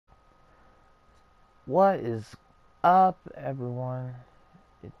What is up, everyone?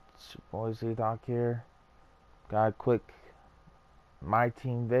 It's your boy ZDOG here. Got a quick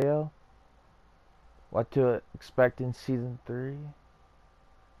MyTEAM video. What to expect in Season 3.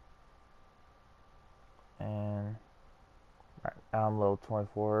 And right now I'm level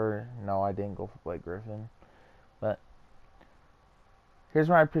 24. No, I didn't go for Blake Griffin. But here's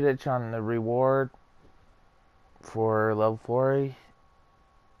my prediction on the reward for level 40.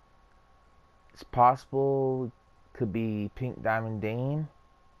 It's possible it could be Pink Diamond Dame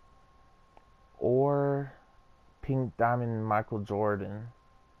or Pink Diamond Michael Jordan.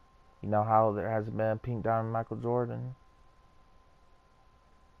 You know how there hasn't been a Pink Diamond Michael Jordan?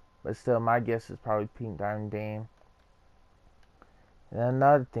 But still, my guess is probably Pink Diamond Dame. And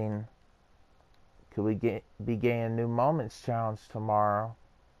another thing, could we be getting a new moments challenge tomorrow?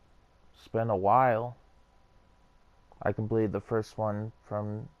 It's been a while. I completed the first one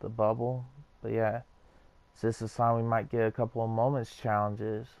from the bubble. But yeah, this is time we might get a couple of moments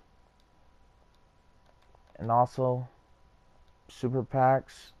challenges. And also, super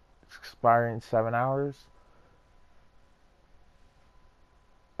packs expiring in 7 hours.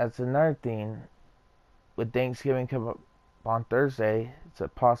 That's another thing. With Thanksgiving coming up on Thursday, it's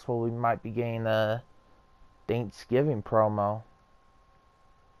possible we might be getting a Thanksgiving promo.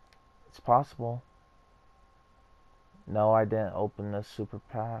 It's possible. No, I didn't open the super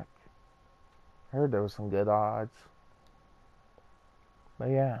pack. Heard there was some good odds. But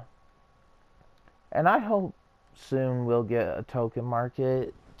yeah. And I hope soon we'll get a token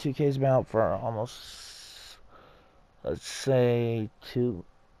market. 2K's been out for almost, let's say,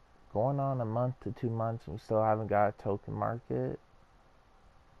 going on a month to 2 months, and we still haven't got a token market.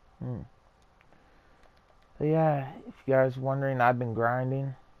 But yeah, if you guys are wondering, I've been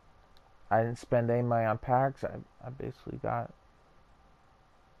grinding. I didn't spend any money on packs. I basically got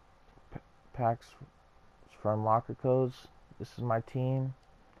packs from locker codes. This is my team.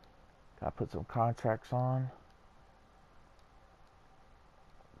 Gotta put some contracts on.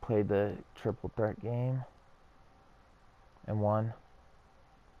 Played the triple threat game and won.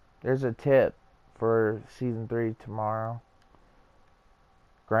 There's a tip for Season 3 tomorrow.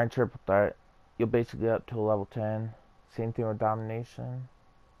 Grind triple threat. You'll basically get up to a level 10. Same thing with domination.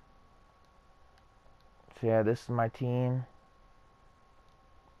 So yeah, this is my team.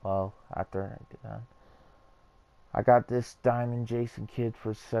 Well, after I get done. I got this Diamond Jason kid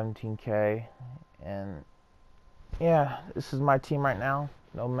for 17k. And yeah, this is my team right now.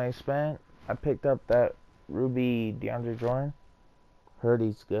 No money spent. I picked up that Ruby DeAndre Jordan. Heard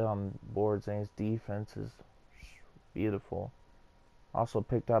he's good on boards and his defense is beautiful. Also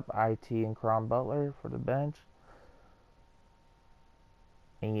picked up IT and Caron Butler for the bench.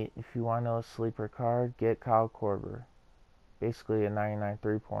 And if you want to know a sleeper card, get Kyle Korver. Basically a 99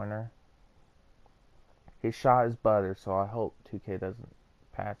 three-pointer. His shot is butter, so I hope 2K doesn't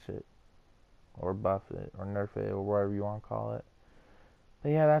patch it or buff it or nerf it or whatever you want to call it. But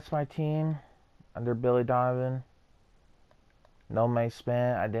yeah, that's my team under Billy Donovan. No money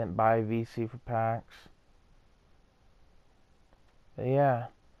spent. I didn't buy VC for packs. But yeah.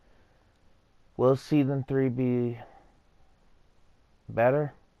 Will Season 3 be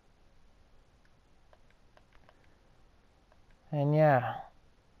better? And yeah.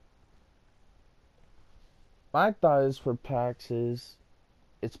 My thought is for packs is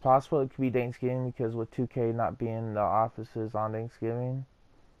it's possible it could be Thanksgiving because with 2K not being in the offices on Thanksgiving.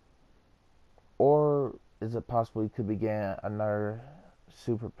 Or is it possible you could be getting another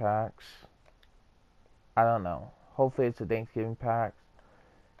super packs? I don't know. Hopefully it's a Thanksgiving pack.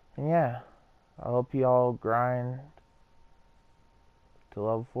 And yeah, I hope you all grind to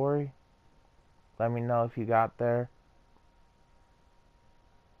level 40. Let me know if you got there.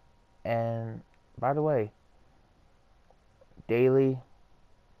 And by the way, daily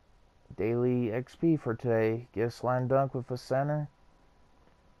XP for today. Get a slam dunk with a center.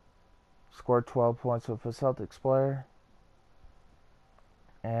 Score 12 points with a Celtics player.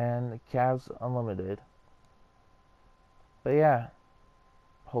 And the Cavs unlimited. But yeah,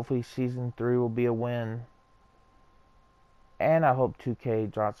 hopefully Season 3 will be a win. And I hope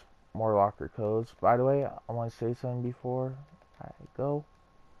 2K drops more locker codes. By the way, I want to say something before I go.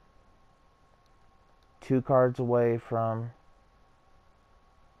 2 cards away from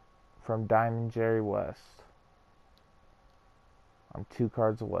Diamond Jerry West. I'm 2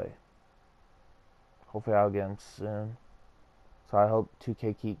 cards away. Hopefully I'll get him soon. So I hope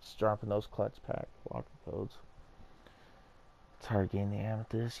 2K keeps dropping those clutch pack locker codes. It's hard getting the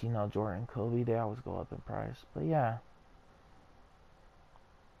amethyst. You know, Jordan, Kobe, they always go up in price. But yeah.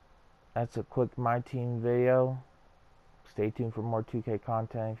 That's a quick MyTEAM video. Stay tuned for more 2K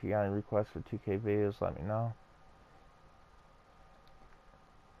content. If you got any requests for 2K videos, let me know.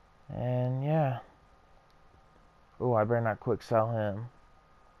 And yeah. Oh, I better not quick sell him.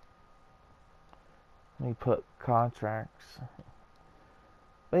 Let me put contracts.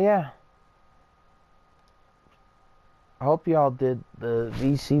 But yeah. I hope y'all did the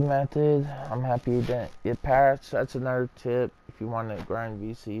VC method. I'm happy you didn't get patched. That's another tip if you want to grind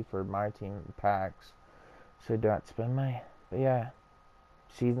VC for MyTEAM packs. So do not spend money. But yeah.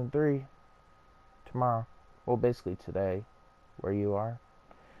 Season 3. Tomorrow. Well, basically today. Where you are.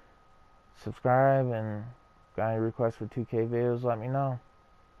 Subscribe, and got any requests for 2K videos, let me know.